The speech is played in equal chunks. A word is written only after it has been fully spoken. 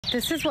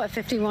This is what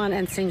 51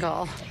 and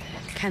single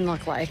can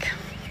look like.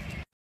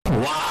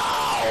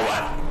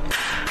 Wow!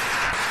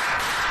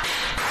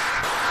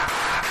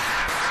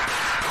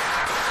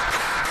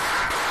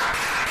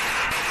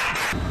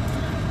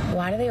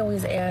 Why do they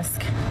always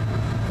ask,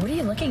 what are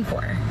you looking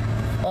for?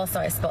 Also,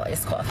 I spill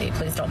iced coffee.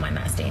 Please don't mind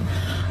that stain.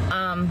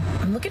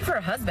 I'm looking for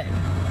a husband.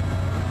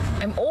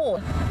 I'm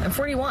old. I'm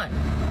 41.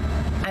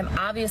 I'm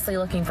obviously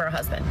looking for a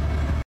husband.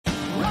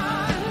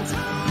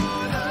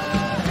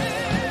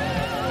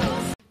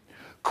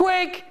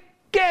 Quick!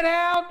 Get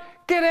out!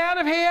 Get out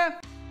of here!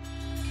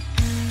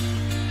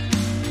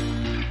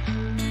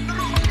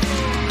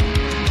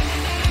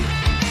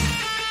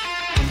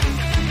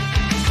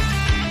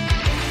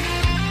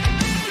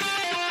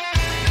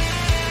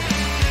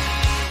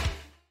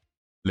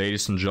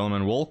 Ladies and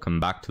gentlemen, welcome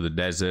back to the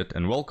desert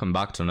and welcome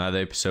back to another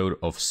episode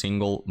of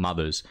Single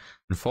Mothers.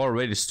 And for our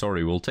latest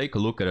story, we'll take a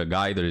look at a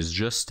guy that is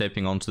just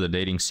stepping onto the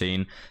dating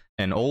scene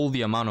and all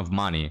the amount of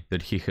money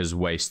that he has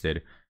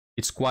wasted.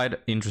 It's quite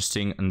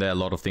interesting and there are a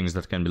lot of things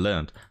that can be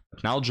learned.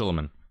 But now,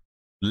 gentlemen,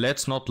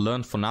 let's not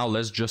learn for now,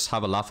 let's just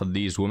have a laugh at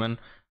these women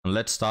and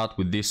let's start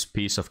with this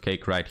piece of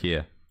cake right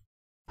here.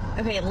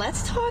 Okay,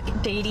 let's talk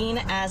dating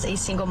as a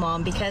single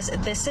mom, because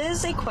this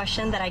is a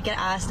question that I get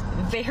asked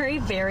very,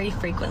 very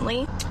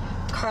frequently.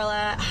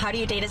 Carla, how do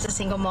you date as a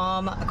single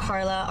mom?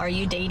 Carla, are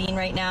you dating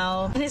right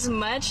now? And as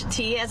much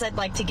tea as I'd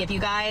like to give you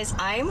guys,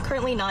 I'm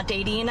currently not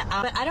dating,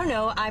 but I don't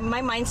know,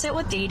 my mindset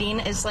with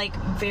dating is like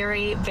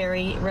very,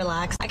 very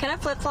relaxed. I kind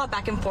of flip-flop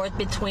back and forth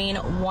between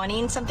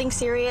wanting something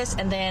serious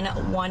and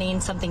then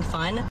wanting something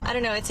fun. I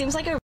don't know, it seems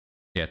like a...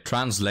 Yeah,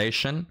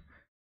 translation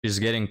is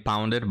getting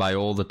pounded by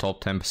all the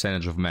top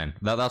 10% of men.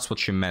 That's what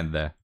she meant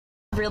there.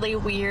 Really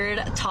weird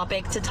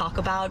topic to talk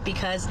about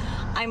because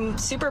I'm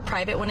super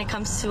private when it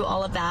comes to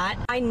all of that.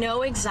 I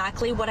know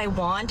exactly what I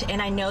want and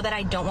I know that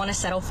I don't want to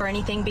settle for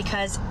anything,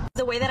 because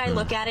the way that I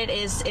look at it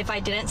is, if I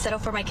didn't settle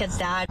for my kid's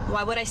dad,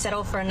 why would I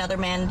settle for another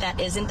man that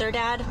isn't their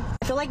dad?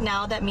 I feel like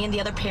now that me and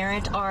the other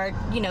parent are,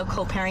 you know,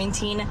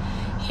 co-parenting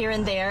here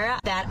and there,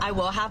 that I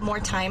will have more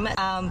time.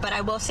 But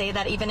I will say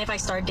that even if I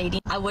start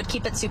dating, I would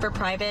keep it super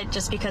private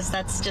just because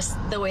that's just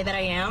the way that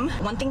I am.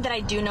 One thing that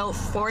I do know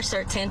for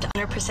certain,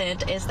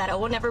 100%, is that I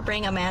will never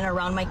bring a man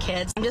around my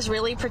kids. I'm just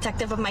really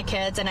protective of my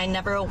kids and I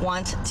never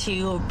want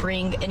to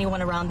bring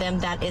anyone around them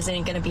that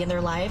isn't going to be in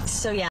their life.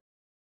 So yeah.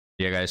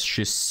 Yeah, guys,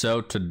 she's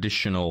so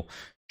traditional.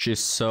 She's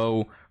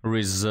so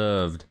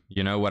reserved.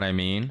 You know what I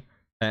mean?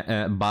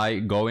 By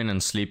going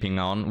and sleeping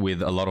on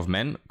with a lot of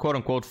men, quote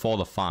unquote, for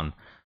the fun.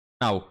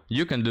 Now,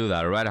 you can do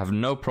that, right? I have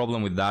no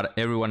problem with that.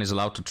 Everyone is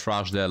allowed to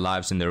trash their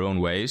lives in their own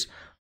ways.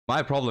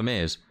 My problem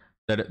is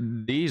that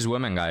these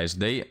women, guys,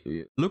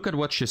 they look at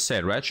what she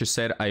said, right? She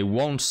said, I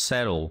won't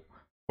settle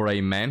for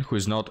a man who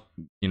is not,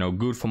 you know,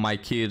 good for my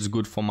kids,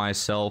 good for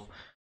myself.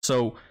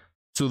 So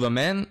to the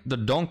men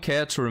that don't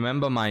care to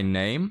remember my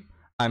name,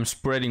 I'm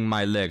spreading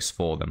my legs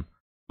for them.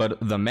 But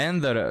the men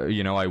that,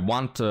 you know, I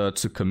want to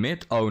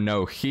commit, oh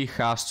no, he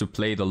has to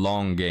play the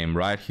long game,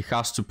 right? He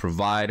has to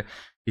provide.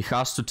 He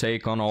has to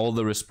take on all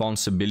the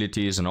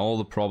responsibilities and all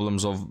the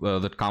problems of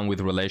that come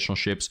with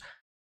relationships.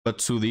 But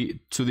to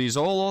these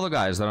all other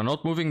guys that are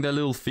not moving their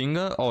little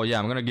finger, oh yeah,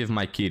 I'm gonna give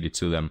my kitty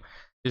to them.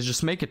 It's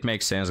just make it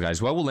make sense,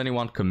 guys. Why will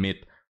anyone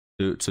commit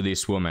to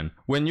this woman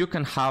when you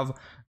can have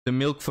the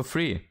milk for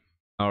free?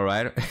 All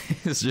right,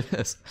 it's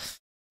just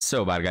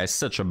so bad, guys.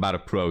 Such a bad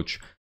approach.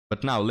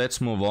 But now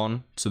let's move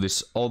on to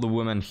this other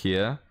woman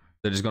here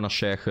that is gonna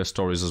share her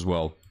stories as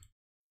well.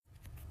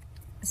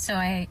 So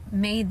I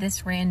made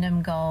this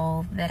random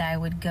goal that I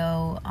would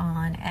go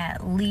on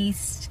at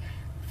least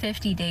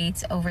 50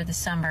 dates over the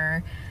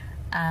summer.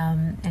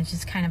 It's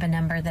just kind of a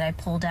number that I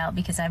pulled out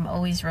because I'm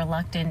always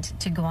reluctant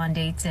to go on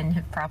dates and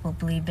have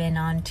probably been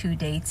on 2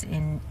 dates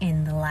in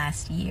the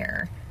last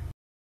year.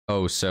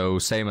 Oh, so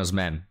same as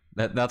men.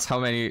 That's how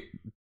many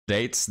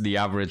dates the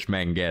average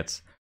man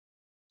gets.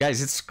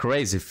 Guys, it's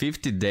crazy.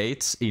 50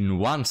 dates in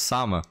one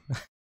summer.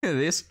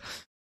 This...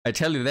 I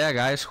tell you, there are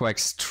guys who are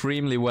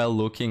extremely well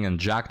looking and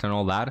jacked and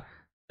all that.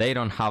 They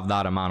don't have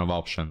that amount of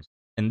options.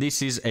 And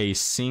this is a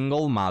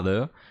single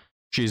mother.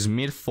 She's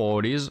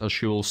mid-40s, as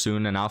she will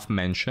soon enough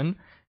mention.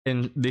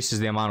 And this is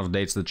the amount of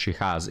dates that she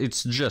has.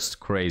 It's just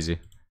crazy.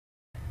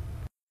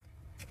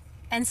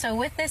 And so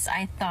with this,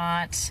 I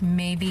thought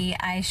maybe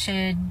I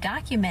should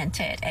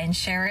document it and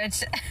share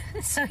it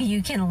so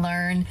you can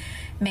learn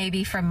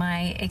maybe from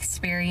my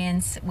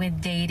experience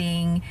with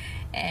dating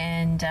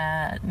and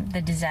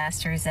the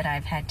disasters that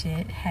I've had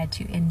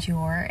to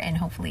endure, and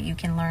hopefully you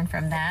can learn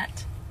from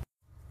that.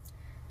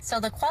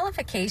 So the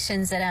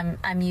qualifications that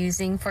I'm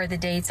using for the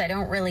dates, I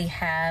don't really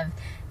have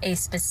a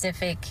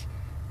specific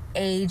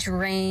age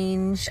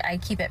range. I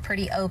keep it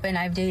pretty open.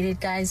 I've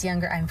dated guys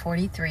younger. I'm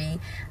 43.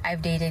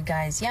 I've dated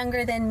guys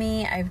younger than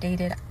me. I've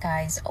dated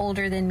guys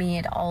older than me.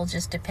 It all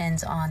just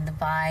depends on the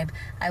vibe.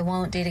 I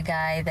won't date a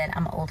guy that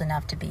I'm old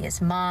enough to be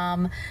his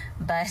mom,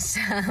 but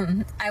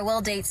I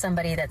will date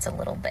somebody that's a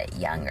little bit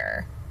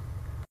younger.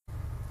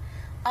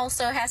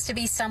 also has to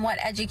be somewhat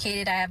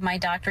educated. I have my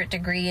doctorate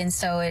degree, and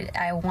so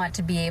I want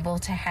to be able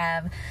to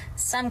have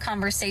some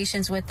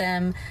conversations with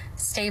them,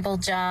 stable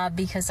job,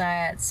 because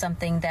it's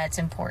something that's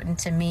important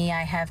to me.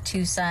 I have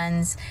 2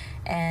 sons,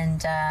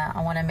 and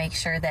I want to make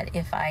sure that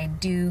if I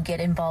do get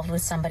involved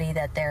with somebody,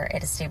 that they're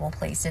at a stable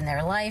place in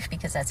their life,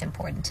 because that's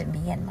important to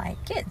me and my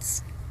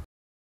kids.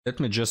 Let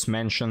me just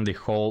mention the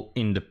whole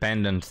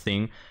independent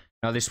thing.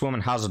 Now, this woman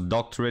has a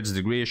doctorate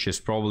degree. She's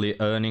probably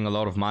earning a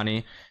lot of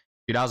money.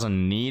 She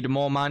doesn't need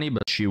more money,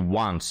 but she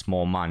wants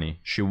more money.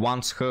 She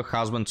wants her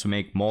husband to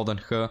make more than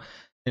her,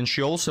 and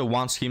she also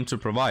wants him to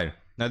provide.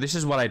 Now, this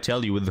is what I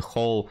tell you with the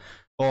whole,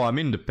 oh, I'm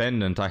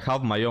independent, I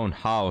have my own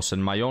house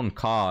and my own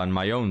car and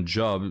my own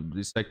job.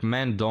 It's like,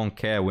 men don't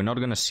care. We're not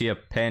going to see a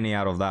penny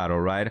out of that, all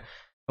right?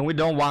 And we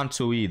don't want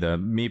to either,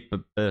 me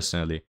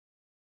personally.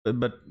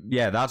 But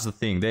yeah, that's the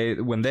thing.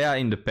 When they are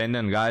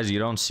independent, guys, you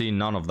don't see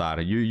none of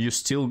that. You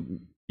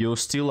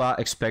still are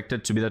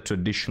expected to be the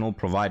traditional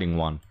providing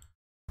one.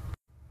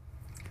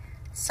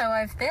 So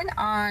I've been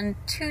on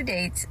 2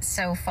 dates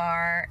so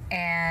far,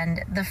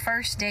 and the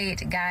first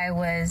date guy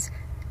was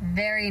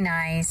very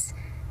nice,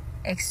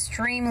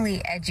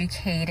 extremely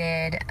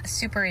educated,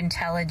 super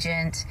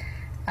intelligent,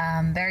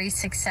 very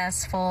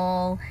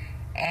successful,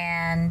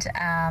 and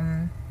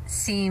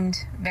seemed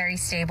very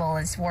stable,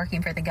 is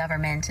working for the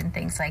government and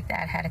things like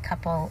that. Had a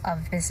couple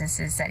of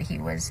businesses that he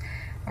was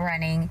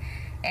running,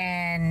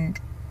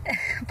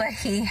 but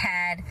he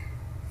had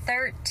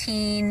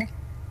 13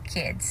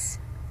 kids.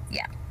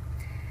 Yeah.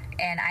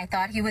 And I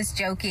thought he was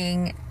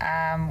joking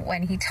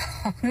when he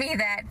told me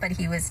that, but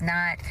he was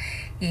not.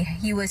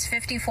 He was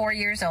 54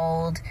 years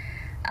old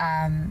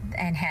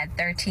and had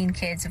 13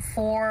 kids,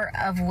 4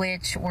 of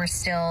which were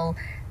still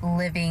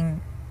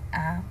living,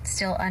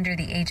 still under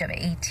the age of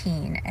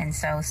 18. And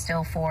so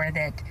still 4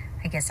 that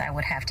I guess I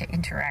would have to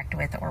interact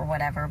with or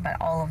whatever, but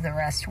all of the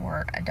rest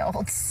were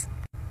adults.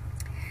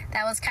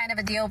 That was kind of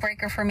a deal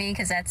breaker for me,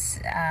 because that's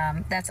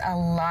a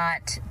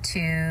lot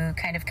to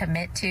kind of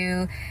commit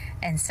to,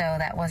 and so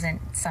that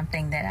wasn't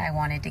something that I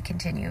wanted to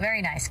continue.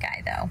 Very nice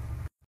guy, though.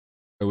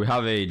 We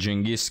have a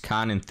Genghis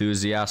Khan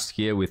enthusiast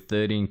here with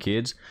 13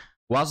 kids.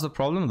 What's the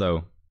problem,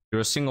 though?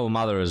 You're a single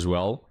mother as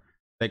well.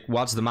 Like,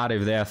 what's the matter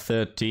if they are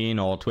 13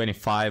 or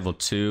 25 or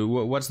 2?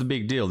 What's the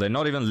big deal? They're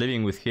not even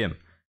living with him,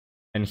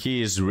 and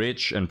he is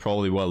rich and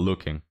probably well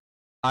looking.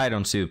 I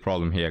don't see the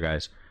problem here,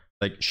 guys.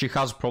 Like, she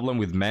has a problem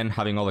with men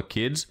having other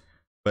kids,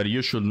 but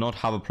you should not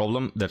have a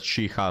problem that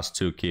she has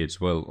 2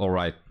 kids. Well,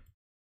 alright.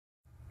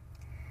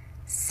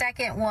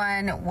 Second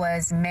one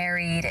was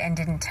married and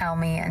didn't tell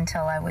me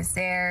until I was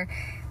there.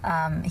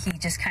 He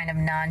just kind of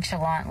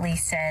nonchalantly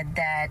said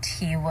that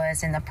he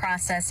was in the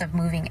process of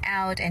moving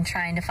out and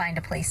trying to find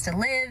a place to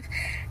live,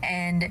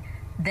 and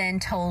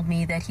then told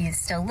me that he is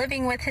still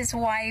living with his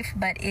wife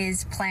but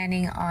is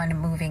planning on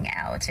moving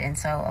out. And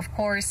so, of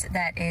course,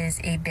 that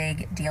is a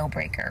big deal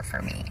breaker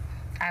for me.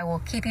 I will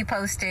keep you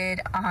posted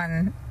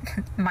on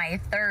my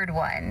third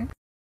one.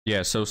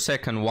 Yeah, so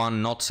second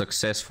one, not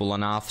successful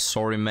enough.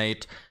 Sorry,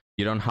 mate.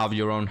 You don't have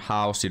your own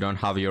house. You don't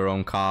have your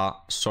own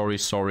car. Sorry.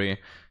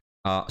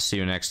 See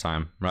you next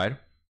time, right?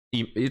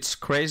 It's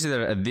crazy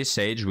that at this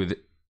age, with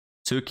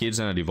 2 kids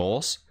and a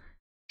divorce,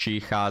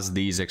 she has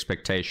these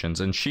expectations.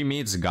 And she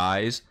meets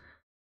guys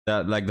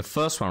that, like the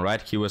first one,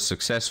 right? He was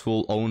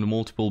successful, owned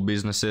multiple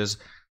businesses.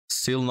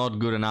 Still not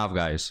good enough,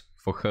 guys,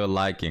 for her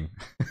liking.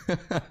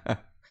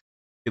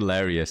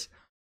 Hilarious.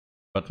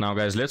 But now,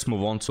 guys, let's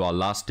move on to our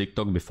last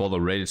TikTok before the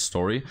Reddit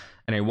story.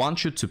 And I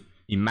want you to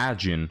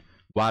imagine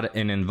what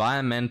an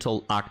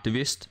environmental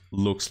activist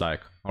looks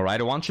like. All right,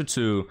 I want you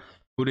to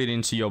put it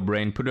into your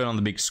brain, put it on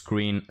the big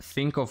screen.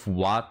 Think of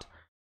what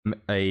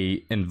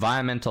a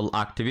environmental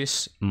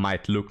activist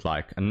might look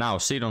like. And now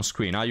see it on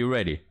screen. Are you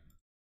ready?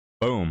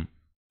 Boom.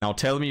 Now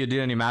tell me you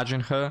didn't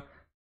imagine her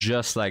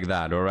just like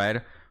that. All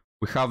right,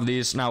 we have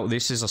these. Now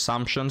this is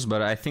assumptions,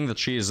 but I think that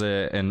she is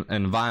an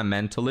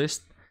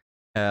environmentalist.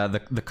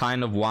 The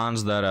kind of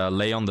ones that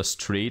lay on the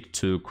street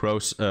to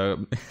close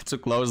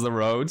the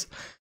roads,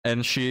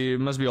 and she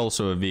must be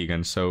also a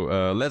vegan.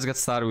 So let's get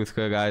started with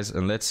her, guys,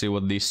 and let's see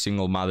what these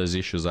single mothers'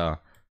 issues are.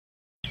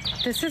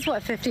 This is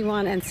what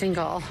 51 and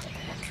single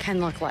can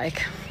look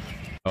like.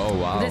 Oh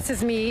wow. This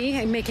is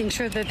me making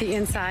sure that the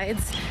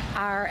insides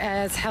are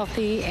as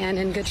healthy and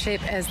in good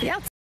shape as the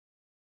outside.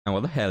 And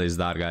what the hell is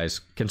that,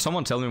 guys? Can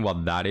someone tell me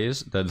what that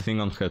is? That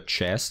thing on her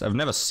chest? I've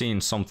never seen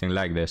something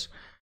like this.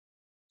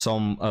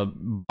 Some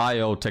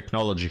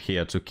biotechnology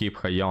here to keep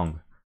her young.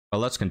 Well,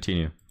 let's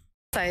continue.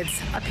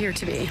 Sides appear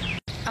to be.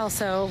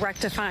 Also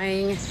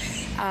rectifying,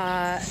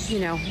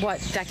 what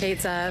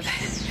decades of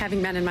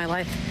having men in my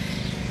life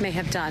may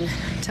have done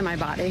to my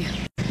body.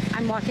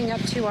 I'm walking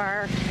up to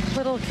our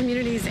little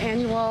community's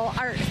annual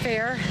art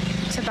fair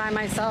to buy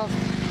myself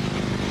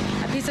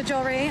a piece of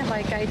jewelry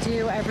like I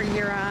do every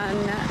year on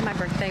my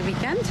birthday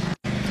weekend.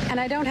 And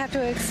I don't have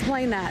to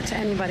explain that to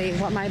anybody,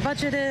 what my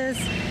budget is,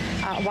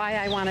 why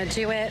I want to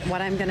do it,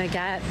 what I'm going to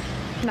get,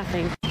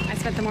 nothing. I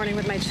spent the morning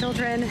with my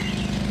children,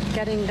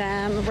 getting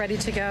them ready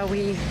to go.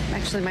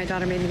 My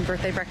daughter made me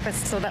birthday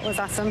breakfast, so that was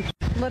awesome.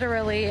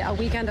 literally a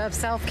weekend of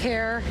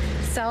self-care,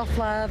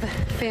 self-love,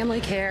 family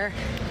care,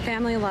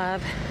 family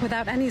love,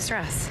 without any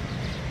stress.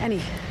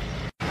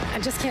 I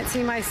just can't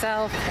see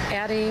myself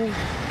adding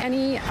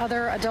any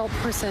other adult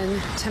person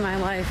to my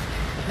life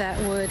that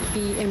would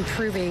be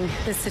improving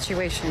this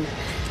situation.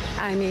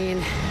 I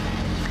mean,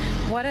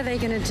 what are they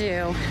going to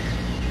do?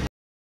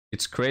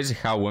 It's crazy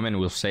how women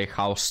will say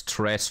how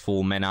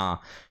stressful men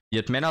are,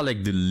 yet men are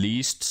like the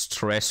least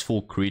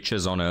stressful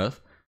creatures on earth.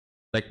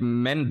 Like,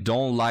 men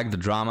don't like the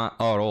drama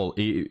at all.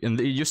 And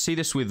you see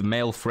this with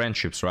male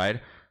friendships, right?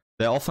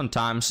 There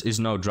oftentimes is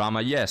no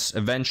drama. Yes,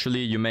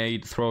 eventually you may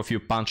throw a few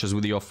punches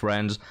with your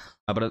friends,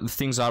 but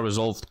things are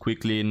resolved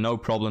quickly, no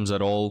problems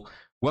at all.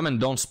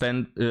 Women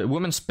spend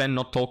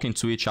not talking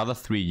to each other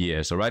 3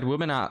 years, all right?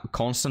 Women are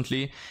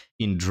constantly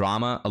in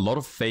drama, a lot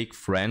of fake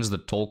friends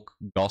that talk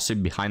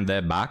gossip behind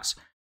their backs,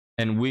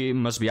 and we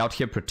must be out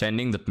here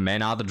pretending that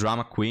men are the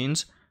drama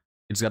queens.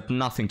 It's got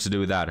nothing to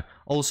do with that.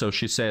 Also,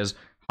 she says,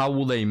 how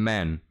will a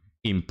man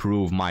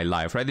improve my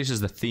life, right? This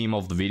is the theme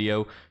of the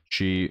video.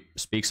 She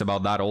speaks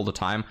about that all the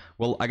time.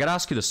 Well, I gotta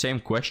ask you the same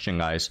question,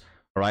 guys,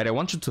 all right? I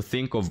want you to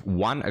think of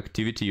one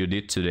activity you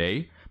did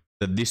today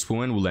that this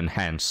woman will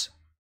enhance.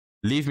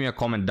 Leave me a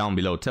comment down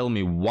below. Tell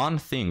me one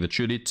thing that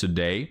you did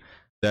today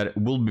that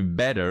will be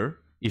better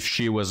if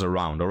she was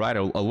around, all right?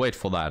 I'll wait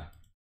for that.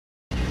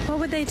 What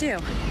would they do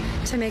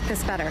to make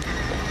this better?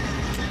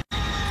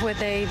 Would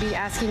they be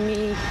asking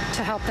me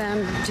to help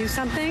them do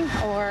something,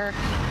 or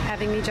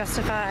having me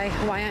justify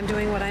why I'm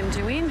doing what I'm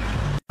doing?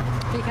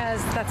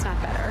 Because that's not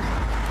better.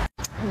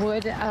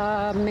 Would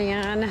a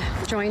man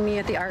join me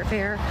at the art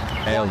fair,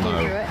 walking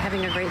through it,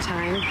 having a great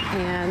time,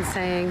 and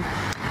saying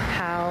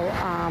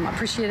how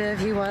appreciative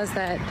he was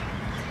that,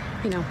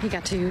 you know, he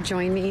got to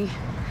join me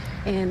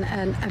in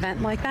an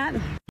event like that?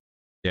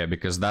 Yeah,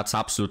 because that's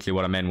absolutely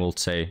what a man will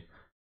say.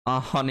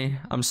 Honey,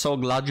 I'm so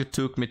glad you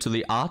took me to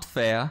the art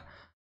fair.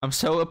 I'm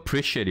so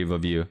appreciative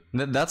of you.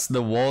 That's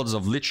the words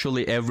of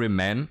literally every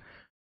man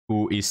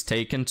who is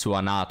taken to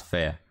an art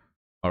fair.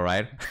 All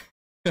right?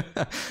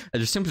 I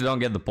just simply don't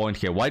get the point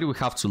here. Why do we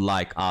have to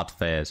like art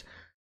fairs?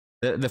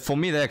 For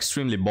me, they're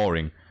extremely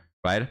boring,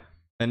 right?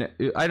 And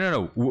I don't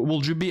know,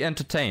 would you be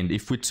entertained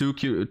if we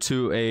took you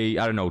to a,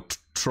 I don't know,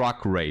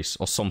 truck race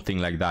or something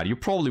like that? You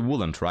probably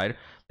wouldn't, right?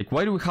 Like,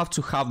 why do we have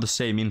to have the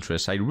same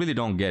interests? I really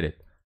don't get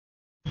it.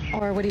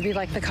 Or would he be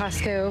like the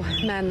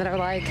Costco men that are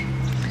like,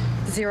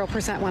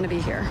 0% want to be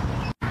here?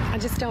 I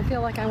just don't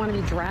feel like I want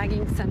to be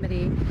dragging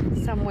somebody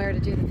somewhere to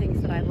do the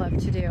things that I love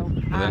to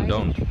do. Then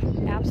don't.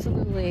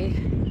 Absolutely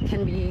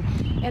can be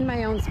in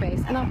my own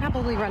space, and I'll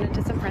probably run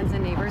into some friends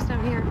and neighbors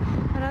down here,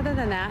 but other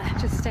than that,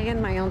 just stay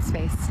in my own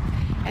space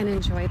and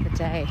enjoy the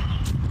day.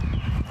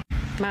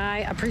 My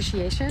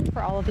appreciation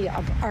for all of the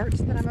art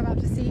that I'm about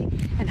to see,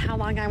 and how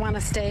long I want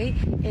to stay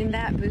in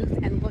that booth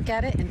and look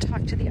at it and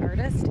talk to the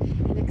artist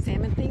and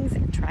examine things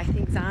and try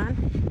things on,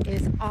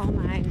 is all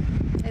mine.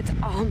 It's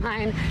all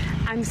mine.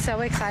 I'm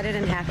so excited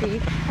and happy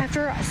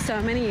after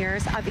so many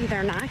years of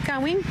either not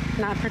going,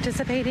 not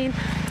participating,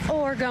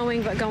 or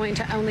going, but going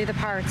to only the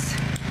parts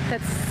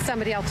that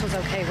somebody else was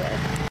okay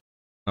with.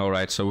 All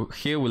right, so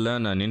here we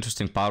learn an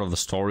interesting part of the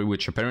story,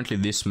 which apparently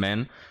this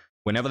man,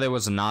 whenever there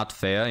was an art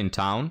fair in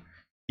town,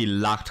 he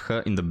locked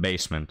her in the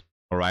basement,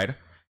 all right?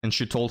 And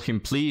she told him,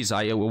 please,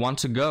 I want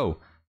to go.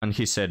 And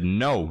he said,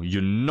 no,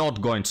 you're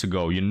not going to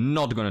go. You're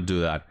not going to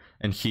do that.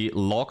 And he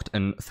locked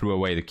and threw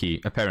away the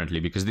key, apparently,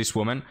 because this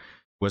woman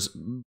was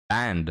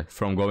banned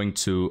from going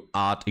to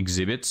art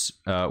exhibits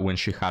when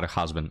she had a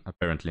husband,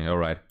 apparently, all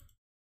right?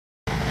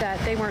 That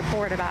they weren't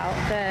bored about,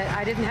 that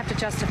I didn't have to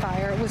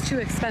justify, or it was too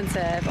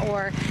expensive,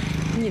 or,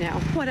 you know,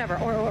 whatever,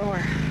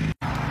 or.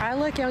 I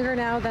look younger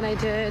now than I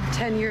did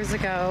 10 years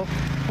ago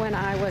when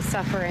I was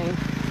suffering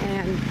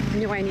and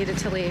knew I needed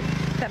to leave,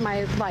 that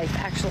my life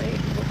actually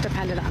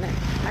depended on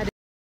it.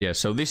 Yeah,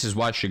 so this is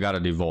why she got a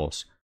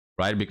divorce,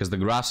 right? Because the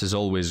grass is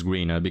always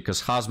greener,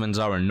 because husbands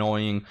are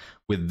annoying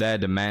with their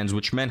demands,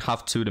 which men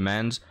have two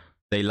demands.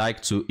 They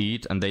like to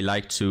eat and they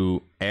like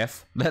to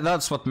F.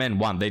 That's what men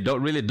want. They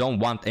really don't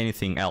want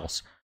anything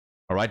else.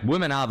 All right?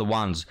 Women are the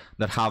ones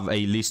that have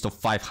a list of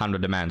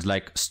 500 demands,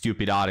 like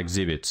stupid art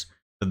exhibits,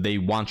 that they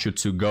want you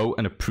to go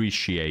and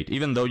appreciate,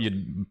 even though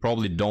you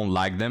probably don't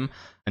like them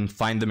and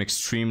find them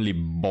extremely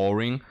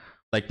boring.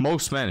 Like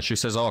most men, she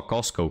says, oh,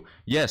 Costco.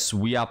 Yes,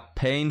 we are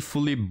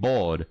painfully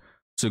bored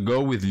to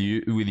go with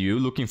you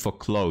looking for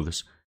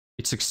clothes.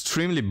 It's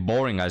extremely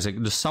boring, guys.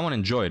 Like, does someone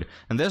enjoy it?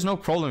 And there's no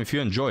problem if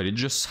you enjoy it. It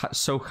just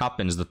so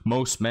happens that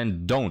most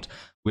men don't.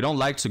 We don't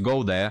like to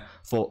go there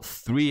for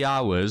 3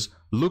 hours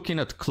looking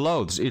at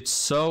clothes. It's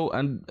so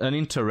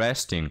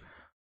uninteresting.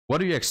 What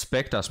do you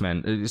expect us,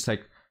 man? It's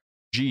like,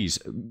 geez,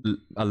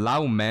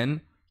 allow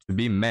men to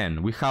be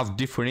men. We have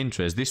different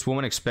interests. This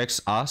woman expects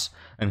us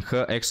and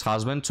her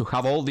ex-husband to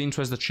have all the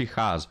interests that she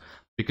has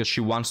because she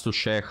wants to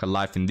share her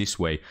life in this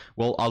way.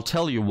 Well, I'll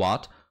tell you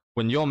what,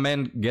 when your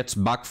man gets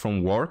back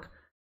from work,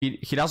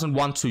 he doesn't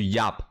want to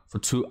yap for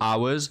 2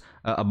 hours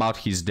about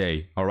his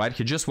day, all right?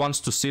 He just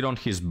wants to sit on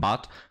his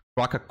butt,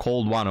 crack a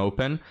cold one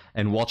open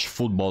and watch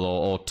football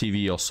or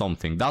TV or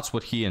something. That's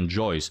what he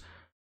enjoys.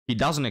 He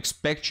doesn't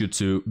expect you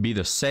to be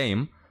the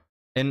same,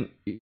 and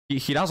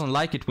he doesn't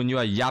like it when you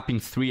are yapping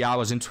 3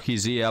 hours into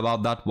his ear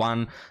about that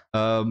one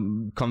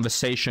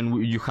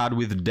conversation you had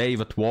with Dave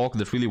at work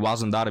that really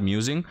wasn't that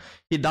amusing.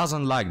 He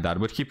doesn't like that,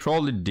 but he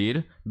probably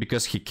did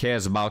because he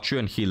cares about you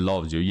and he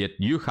loves you. Yet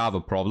you have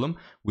a problem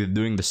with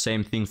doing the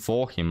same thing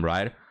for him,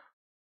 right?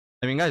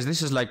 I mean, guys,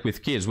 this is like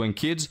with kids. When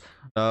kids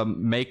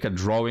make a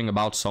drawing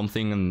about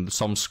something and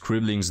some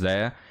scribblings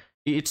there,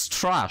 it's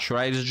trash,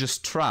 right? It's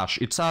just trash.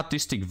 Its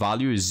artistic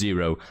value is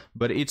 0,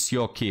 but it's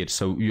your kid,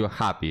 so you're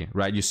happy,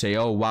 right? You say,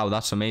 oh, wow,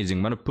 that's amazing.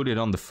 I'm going to put it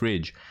on the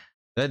fridge.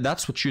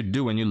 That's what you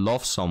do when you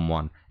love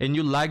someone. And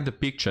you like the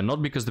picture,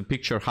 not because the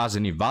picture has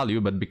any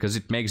value, but because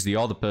it makes the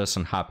other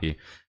person happy.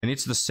 And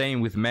it's the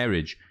same with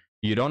marriage.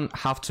 You don't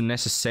have to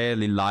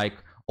necessarily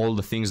like all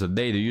the things that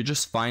they do. You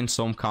just find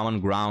some common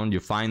ground.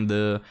 You find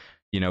the,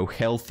 you know,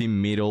 healthy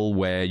middle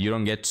where you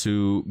don't get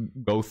to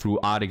go through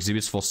art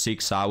exhibits for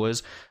 6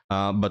 hours,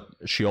 but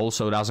she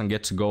also doesn't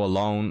get to go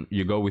alone.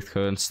 You go with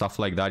her and stuff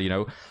like that, you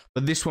know.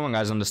 But this woman,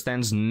 guys,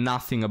 understands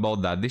nothing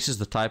about that. This is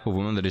the type of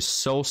woman that is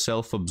so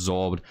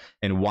self-absorbed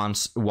and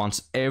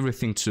wants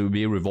everything to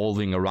be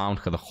revolving around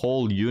her, the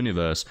whole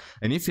universe.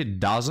 And if it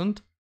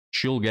doesn't,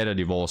 she'll get a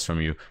divorce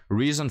from you.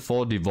 Reason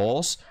for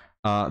divorce: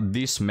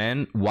 this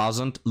man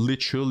wasn't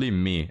literally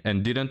me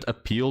and didn't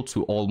appeal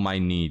to all my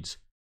needs.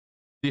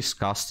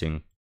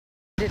 Disgusting.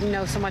 Didn't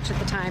know so much at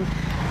the time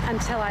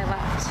until I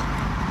left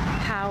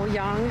how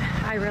young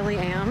I really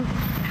am,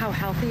 how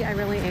healthy I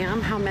really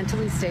am, how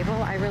mentally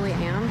stable I really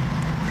am,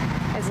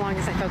 as long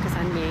as I focus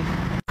on me.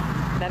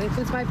 That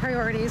includes my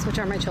priorities, which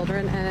are my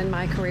children and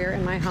my career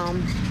and my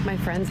home, my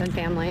friends and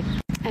family,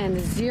 and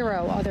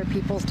 0 other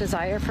people's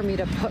desire for me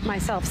to put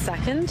myself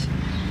second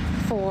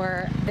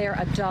for their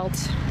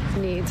adult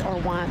needs or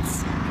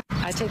wants.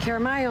 I take care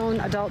of my own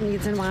adult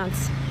needs and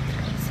wants.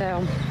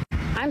 So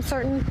I'm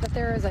certain that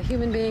there is a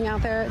human being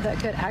out there that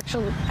could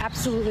actually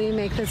absolutely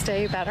make this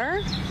day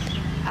better.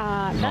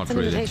 That's an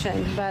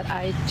invitation, but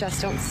I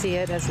just don't see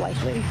it as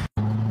likely.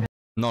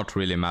 Not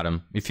really,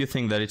 madam. If you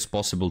think that it's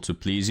possible to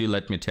please you,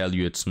 let me tell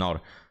you it's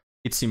not.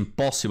 It's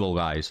impossible,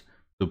 guys,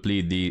 to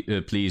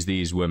please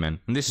these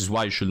women. And this is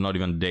why you should not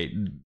even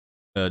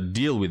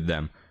deal with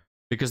them.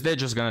 Because they're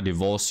just gonna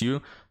divorce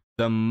you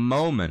the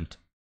moment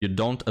you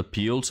don't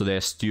appeal to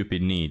their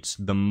stupid needs.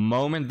 The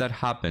moment that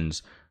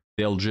happens,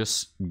 they'll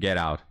just get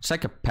out. It's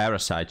like a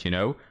parasite, you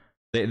know?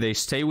 They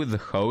stay with the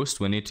host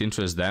when it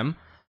interests them.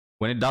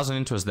 When it doesn't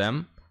interest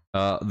them,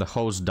 the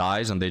host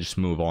dies and they just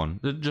move on.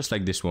 Just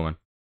like this woman.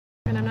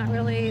 And I'm not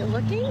really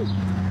looking.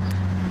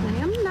 I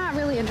am not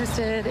really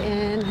interested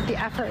in the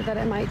effort that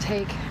it might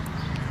take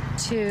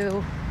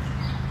to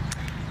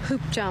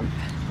hoop jump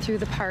through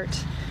the part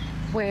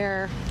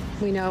where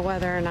we know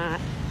whether or not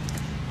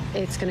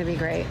it's going to be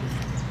great.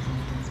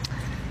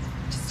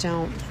 Just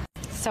don't.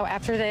 So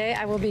after today,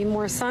 I will be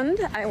more sunned.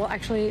 I will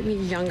actually be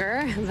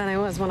younger than I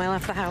was when I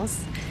left the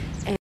house.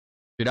 And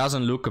she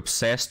doesn't look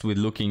obsessed with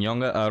looking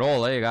younger at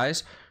all, eh,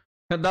 guys?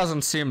 It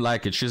doesn't seem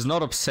like it. She's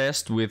not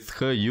obsessed with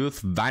her youth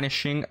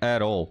vanishing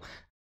at all.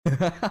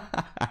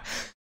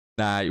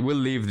 Nah, we'll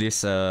leave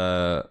this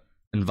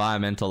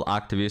environmental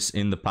activist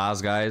in the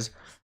past, guys.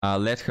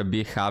 Let her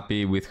be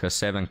happy with her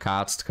 7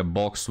 cats, her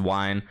boxed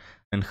wine,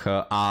 and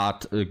her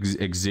art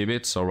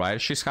exhibits, alright?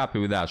 She's happy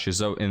with that. She's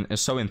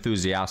so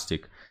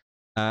enthusiastic.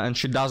 And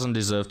she doesn't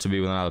deserve to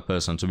be with another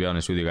person, to be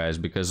honest with you guys,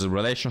 because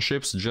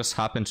relationships just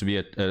happen to be,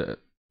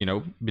 you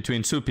know,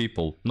 between 2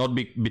 people, not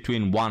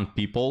between one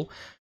people.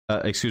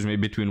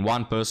 Between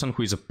one person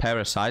who is a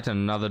parasite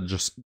and another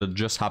that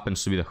just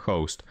happens to be the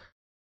host.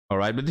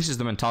 Alright, but this is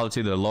the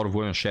mentality that a lot of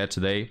women share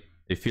today.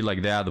 They feel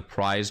like they are the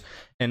prize,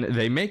 and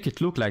they make it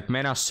look like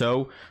men are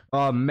so,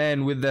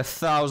 men with their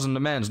 1,000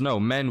 demands. No,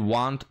 men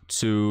want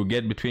to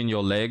get between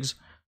your legs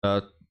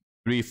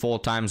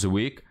 3-4 times a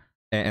week,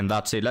 and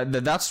that's it. Like,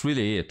 that's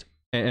really it.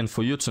 And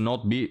for you to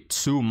not be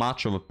too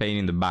much of a pain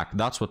in the back.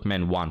 That's what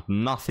men want,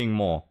 nothing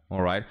more.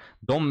 Alright,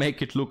 don't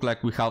make it look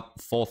like we have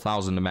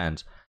 4,000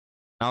 demands.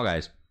 Now,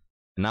 guys,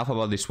 enough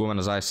about this woman.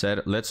 As I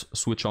said, let's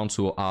switch on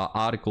to our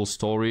article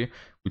story,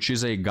 which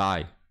is a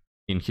guy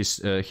in he's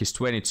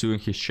 22 and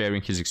he's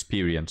sharing his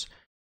experience.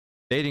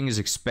 Dating is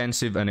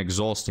expensive and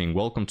exhausting.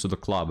 Welcome to the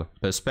club.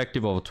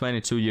 Perspective of a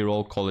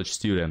 22-year-old college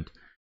student.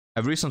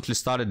 I've recently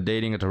started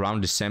dating at around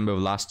December of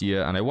last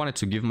year, and I wanted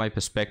to give my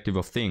perspective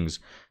of things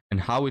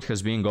and how it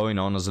has been going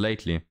on as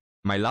lately.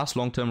 My last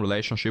long-term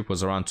relationship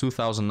was around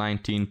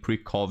 2019,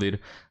 pre-COVID,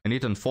 and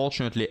it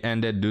unfortunately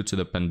ended due to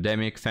the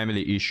pandemic,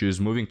 family issues,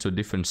 moving to a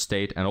different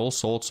state, and all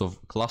sorts of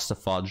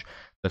clusterfudge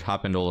that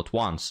happened all at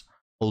once.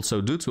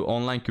 Also, due to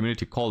online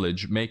community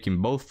college,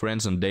 making both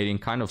friends and dating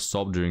kind of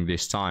stop during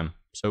this time.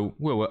 So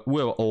we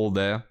were all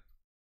there.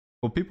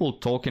 For people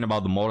talking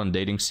about the modern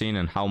dating scene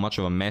and how much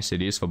of a mess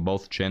it is for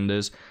both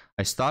genders,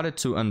 I started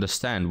to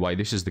understand why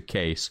this is the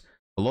case.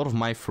 A lot of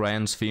my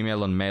friends,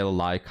 female and male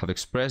alike, have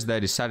expressed their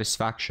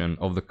dissatisfaction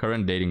of the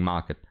current dating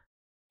market.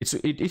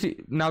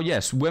 Now,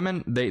 yes,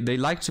 women, they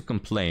like to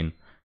complain,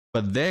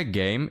 but their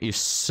game is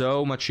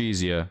so much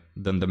easier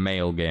than the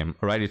male game,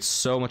 right? It's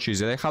so much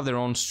easier. They have their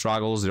own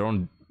struggles, their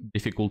own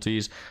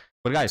difficulties.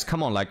 But guys,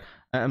 come on, like,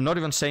 I'm not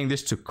even saying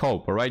this to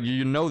cope, all right?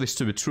 You know this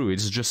to be true.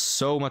 It's just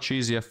so much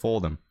easier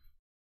for them.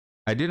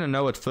 I didn't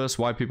know at first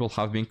why people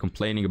have been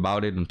complaining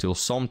about it until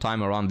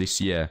sometime around this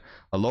year.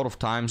 A lot of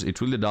times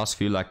it really does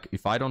feel like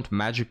if I don't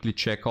magically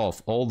check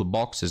off all the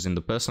boxes in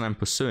the person I'm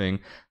pursuing,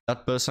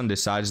 that person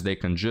decides they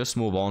can just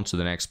move on to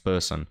the next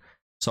person,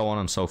 so on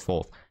and so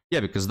forth.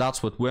 Yeah, because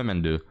that's what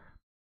women do.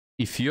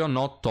 If you're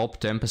not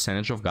top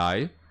 10% of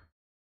guy,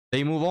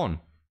 they move on.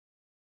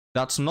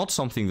 That's not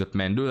something that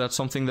men do. That's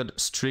something that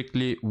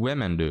strictly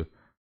women do,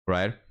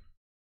 right?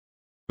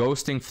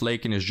 Ghosting,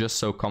 flaking is just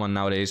so common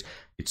nowadays.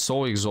 It's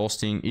so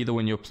exhausting. Either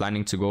when you're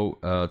planning to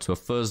go to a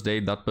first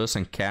date, that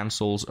person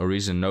cancels or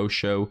is a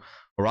no-show,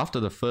 or after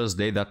the first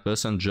date, that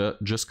person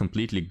just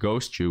completely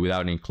ghosts you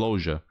without any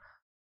closure.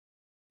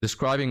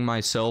 Describing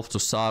myself to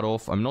start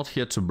off, I'm not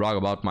here to brag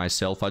about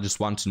myself. I just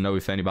want to know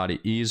if anybody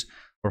is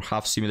or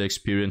have similar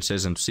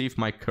experiences and see if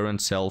my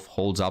current self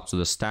holds up to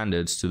the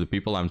standards to the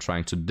people I'm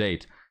trying to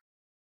date.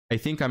 I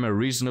think I'm a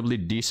reasonably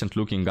decent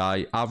looking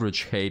guy,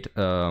 average height,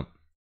 5'8",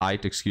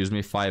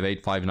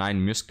 5'9",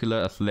 muscular,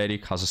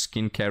 athletic, has a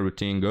skincare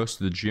routine, goes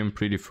to the gym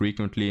pretty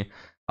frequently,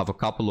 have a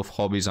couple of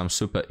hobbies I'm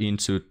super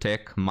into,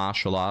 tech,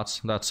 martial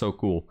arts, that's so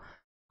cool.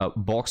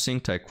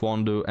 Boxing,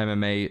 taekwondo,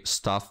 MMA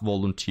stuff,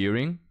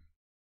 volunteering.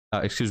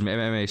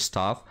 MMA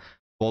stuff,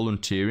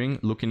 volunteering,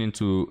 looking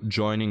into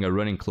joining a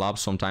running club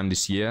sometime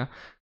this year.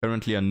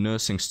 Currently a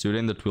nursing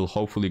student that will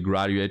hopefully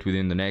graduate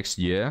within the next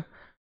year.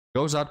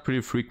 Goes out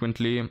pretty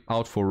frequently,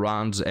 out for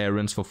runs,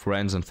 errands for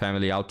friends and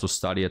family, out to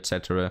study,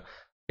 etc.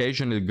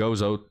 Occasionally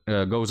goes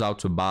out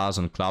to bars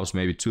and clubs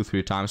maybe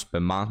 2-3 times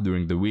per month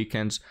during the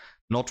weekends.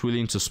 Not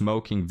really into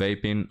smoking,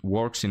 vaping,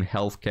 works in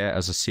healthcare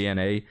as a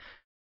CNA.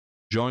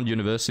 Joined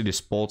university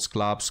sports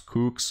clubs,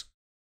 cooks.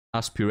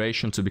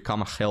 Aspiration to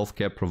become a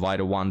healthcare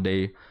provider one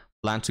day.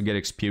 Plan to get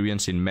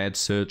experience in med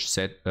search,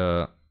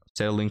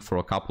 settling for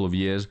a couple of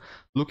years.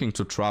 Looking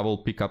to travel,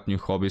 pick up new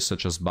hobbies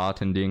such as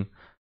bartending.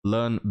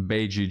 Learn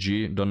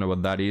BGG, don't know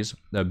what that is,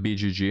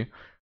 BGG.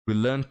 We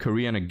learned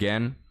Korean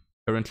again,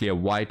 currently a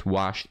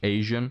whitewashed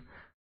Asian.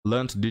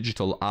 Learned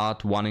digital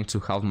art, wanting to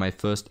have my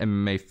first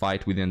MMA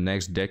fight within the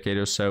next decade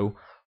or so.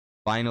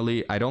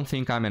 Finally, I don't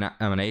think I'm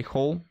an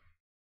a-hole.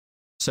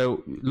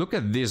 So look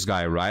at this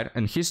guy, right?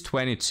 And he's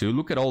 22.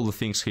 Look at all the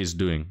things he's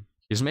doing.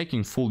 He's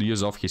making full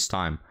use of his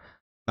time.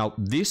 Now,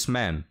 this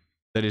man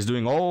that is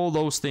doing all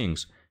those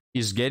things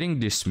is getting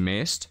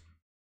dismissed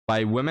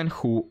by women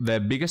who their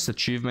biggest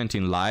achievement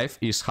in life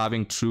is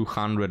having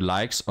 200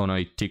 likes on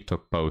a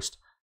TikTok post.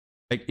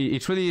 Like,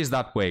 it really is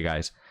that way,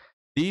 guys.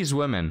 These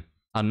women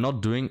are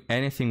not doing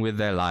anything with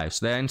their lives.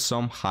 They're in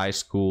some high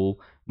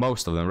school,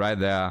 most of them, right?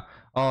 They're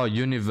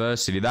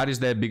university. That is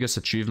their biggest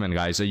achievement,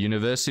 guys. A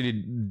university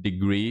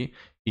degree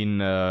in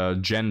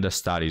gender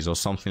studies or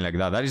something like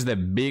that. That is their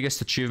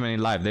biggest achievement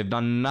in life. They've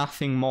done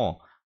nothing more.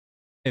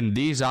 And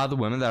these are the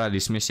women that are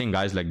dismissing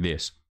guys like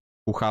this,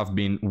 who have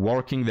been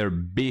working their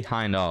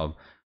behind off.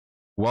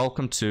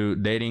 Welcome to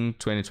dating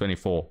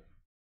 2024.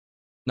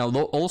 Now,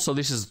 also,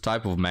 this is the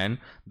type of man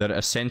that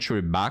a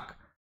century back,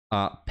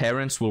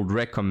 parents will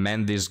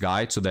recommend this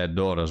guy to their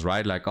daughters,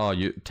 right? Like, oh,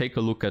 you take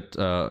a look at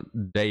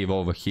Dave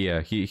over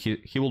here. He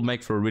will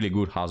make for a really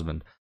good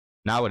husband.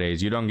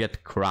 Nowadays, you don't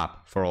get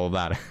crap for all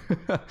that.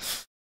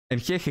 And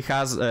here he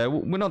has,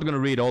 we're not going to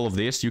read all of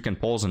this. You can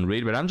pause and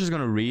read, but I'm just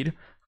going to read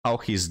how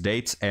his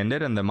dates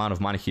ended and the amount of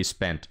money he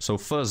spent. So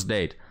first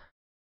date,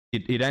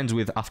 it ends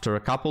with, after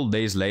a couple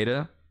days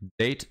later,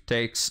 date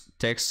text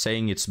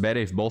saying it's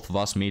better if both of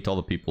us meet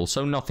other people.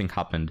 So nothing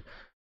happened.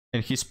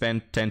 And he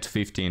spent $10 to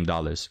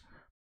 $15.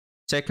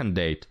 Second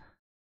date.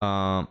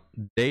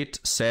 Date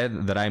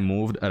said that I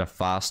moved at a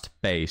fast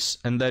pace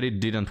and that it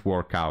didn't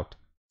work out.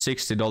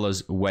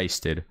 $60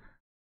 wasted.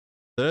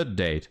 Third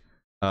date.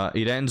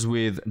 It ends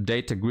with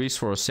date agrees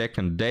for a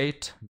second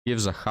date,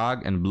 gives a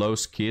hug and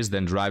blows kiss,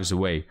 then drives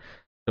away.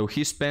 So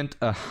he spent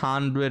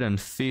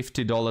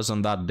 $150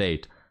 on that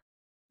date.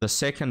 The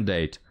second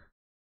date.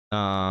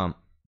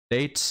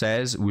 Date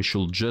says we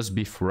should just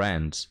be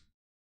friends.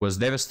 Was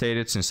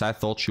devastated since I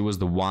thought she was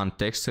the one.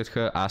 Texted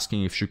her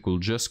asking if she could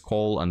just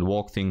call and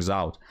walk things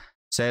out.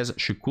 Says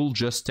she could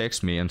just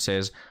text me and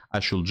says I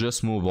should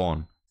just move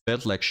on.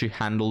 Felt like she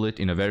handled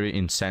it in a very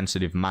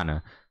insensitive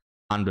manner.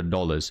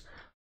 $100.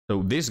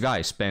 So this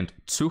guy spent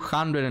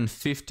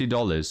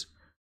 $250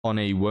 on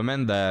a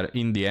woman that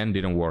in the end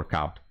didn't work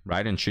out,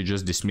 right? And she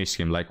just dismissed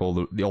him like all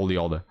the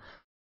other.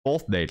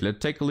 Fourth date. Let's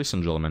take a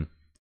listen, gentlemen.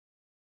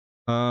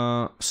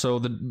 So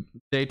the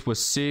date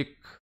was sick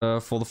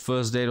for the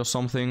first date or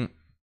something.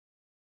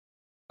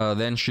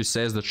 Then she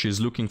says that she's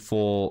looking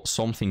for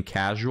something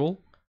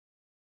casual.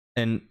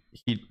 And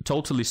he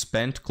totally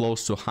spent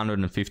close to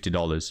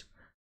 $150.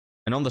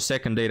 And on the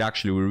second date,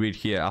 actually, we read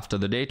here, after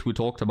the date, we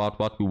talked about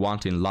what we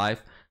want in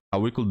life, how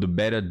we could do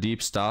better,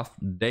 deep stuff.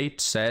 Date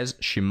says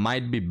she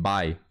might be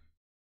bi.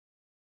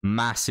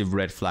 Massive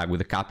red flag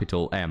with a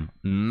capital M.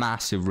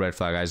 Massive red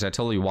flag, guys. I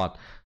tell you what,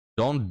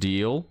 don't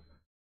deal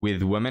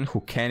with women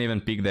who can't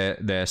even pick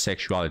their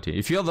sexuality.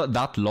 If you're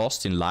that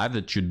lost in life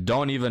that you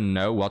don't even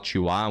know what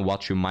you are and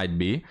what you might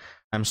be,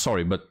 I'm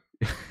sorry, but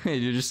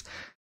you just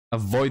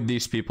avoid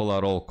these people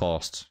at all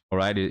costs, all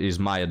right, is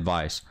my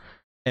advice.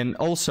 And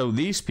also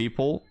these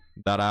people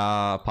that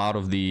are part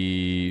of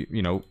the,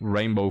 you know,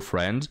 rainbow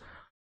friends,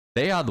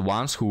 they are the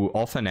ones who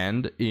often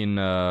end in,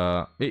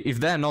 if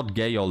they're not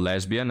gay or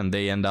lesbian and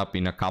they end up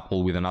in a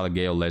couple with another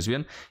gay or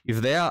lesbian,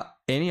 if they are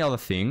any other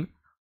thing,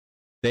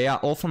 they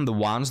are often the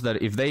ones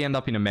that if they end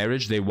up in a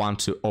marriage, they want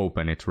to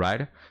open it,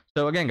 right?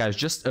 So again, guys,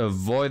 just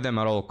avoid them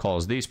at all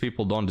costs. These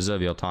people don't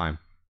deserve your time.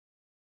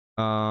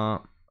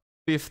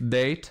 Fifth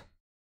date.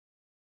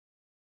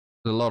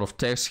 There's a lot of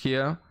text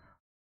here.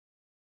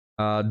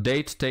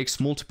 Date takes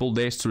multiple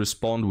days to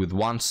respond with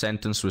one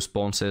sentence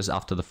responses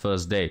after the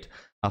first date.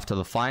 After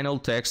the final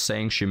text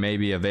saying she may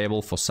be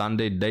available for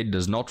Sunday, date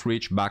does not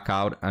reach back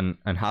out and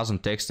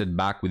hasn't texted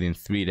back within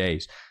 3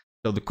 days.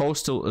 So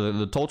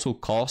the total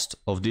cost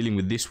of dealing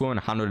with this woman,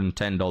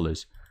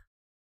 $110.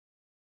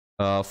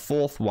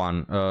 Fourth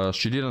one,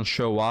 she didn't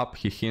show up,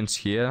 he hints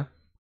here.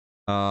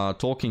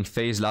 Talking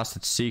phase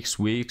lasted 6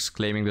 weeks,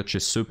 claiming that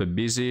she's super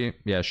busy.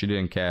 Yeah, she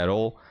didn't care at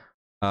all.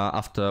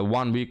 After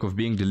 1 week of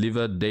being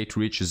delivered, date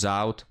reaches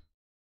out,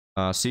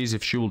 sees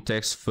if she will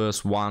text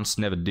first once,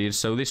 never did.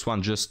 So this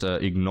one just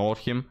ignored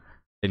him,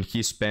 and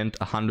he spent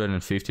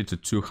 $150 to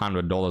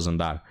 $200 on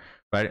that.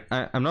 Right?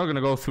 I'm not gonna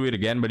go through it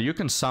again, but you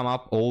can sum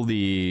up all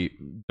the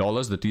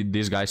dollars that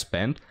this guy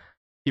spent.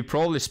 He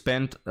probably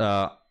spent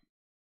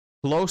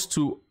close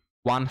to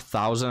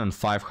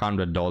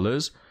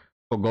 $1,500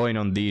 for going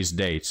on these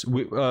dates.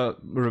 We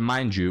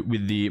remind you,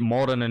 with the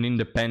modern and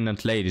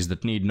independent ladies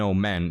that need no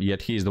men,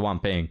 yet he's the one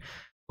paying.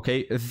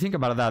 Okay, think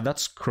about that.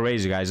 That's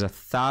crazy, guys.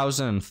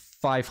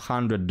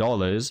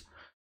 $1,500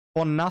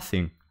 for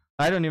nothing.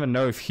 I don't even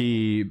know if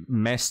he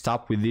messed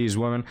up with these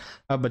women,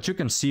 but you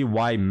can see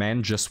why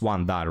men just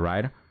want that,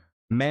 right?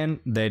 Men,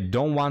 they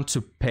don't want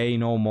to pay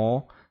no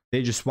more.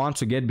 They just want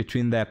to get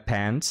between their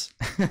pants,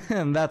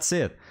 and that's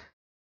it.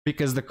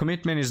 Because the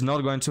commitment is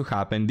not going to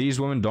happen. These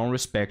women don't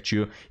respect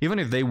you. Even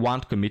if they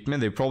want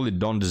commitment, they probably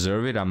don't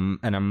deserve it, and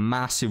a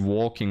massive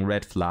walking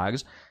red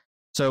flags.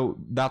 So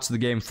that's the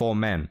game for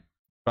men.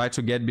 Try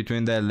to get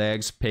between their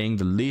legs, paying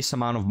the least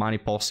amount of money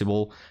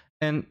possible.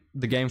 And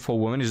the game for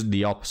women is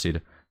the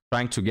opposite.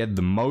 Trying to get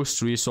the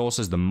most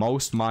resources, the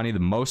most money, the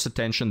most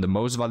attention, the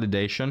most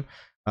validation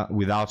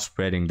without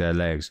spreading their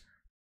legs.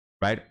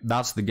 Right?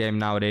 That's the game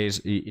nowadays.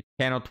 It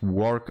cannot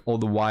work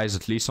otherwise,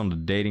 at least on the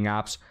dating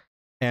apps.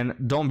 And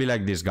don't be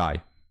like this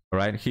guy.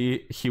 Alright?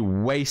 He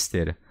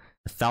wasted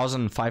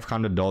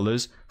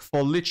 $1,500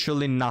 for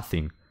literally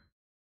nothing.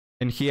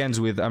 And he ends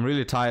with, I'm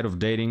really tired of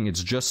dating.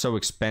 It's just so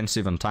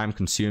expensive and time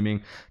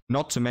consuming.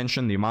 Not to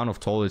mention the amount of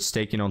toll it's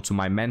taking onto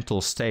my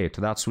mental state.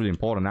 That's a really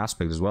important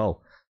aspect as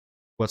well.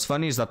 What's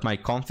funny is that my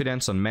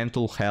confidence and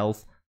mental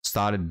health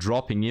started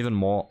dropping even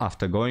more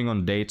after going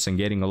on dates and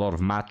getting a lot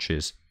of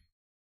matches.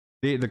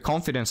 The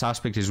confidence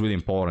aspect is really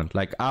important.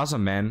 Like, as a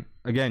man,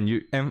 again,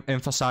 you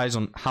emphasize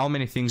on how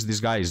many things this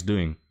guy is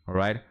doing,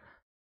 alright?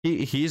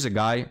 He's a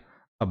guy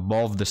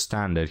above the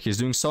standard. He's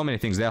doing so many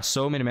things. There are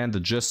so many men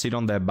that just sit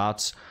on their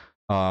butts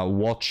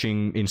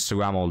watching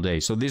Instagram all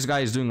day. So this guy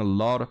is doing a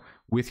lot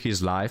with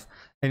his life,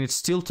 and it's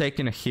still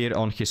taking a hit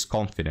on his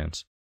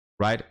confidence,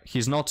 right?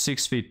 He's not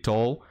 6 feet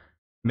tall.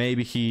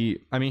 Maybe he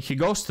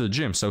goes to the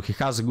gym, so he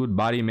has a good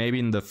body. Maybe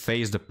in the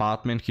face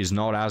department, he's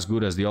not as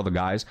good as the other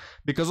guys,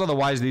 because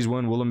otherwise these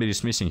women wouldn't be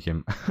dismissing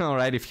him. All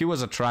right, if he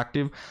was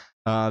attractive,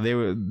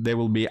 they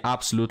will be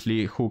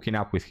absolutely hooking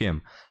up with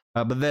him.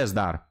 But there's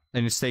that,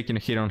 and it's taking a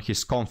hit on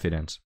his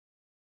confidence.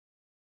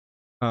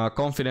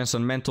 Confidence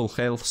and mental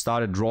health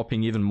started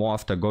dropping even more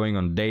after going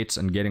on dates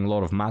and getting a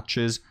lot of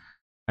matches.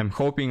 I'm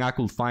hoping I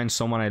could find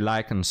someone I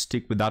like and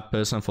stick with that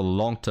person for the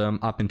long term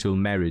up until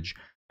marriage.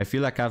 I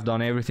feel like I've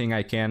done everything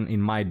I can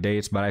in my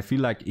dates, but I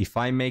feel like if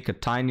I make a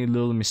tiny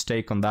little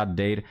mistake on that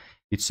date,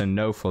 it's a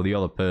no for the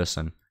other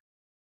person.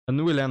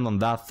 And we'll end on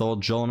that thought,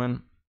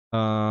 gentlemen.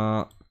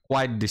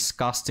 Quite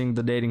disgusting,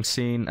 the dating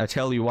scene. I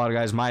tell you what,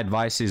 guys, my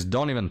advice is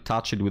don't even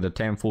touch it with a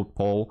 10-foot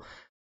pole.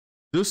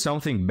 Do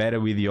something better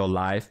with your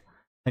life.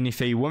 And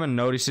if a woman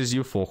notices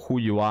you for who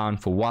you are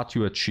and for what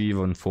you achieve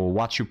and for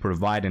what you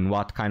provide and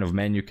what kind of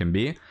man you can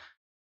be,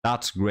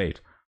 that's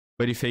great.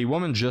 But if a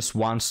woman just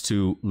wants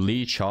to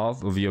leech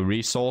off of your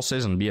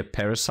resources and be a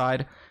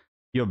parasite,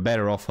 you're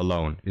better off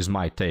alone, is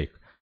my take.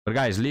 But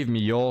guys, leave me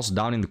yours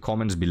down in the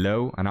comments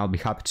below, and I'll be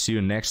happy to see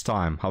you next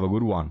time. Have a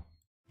good one.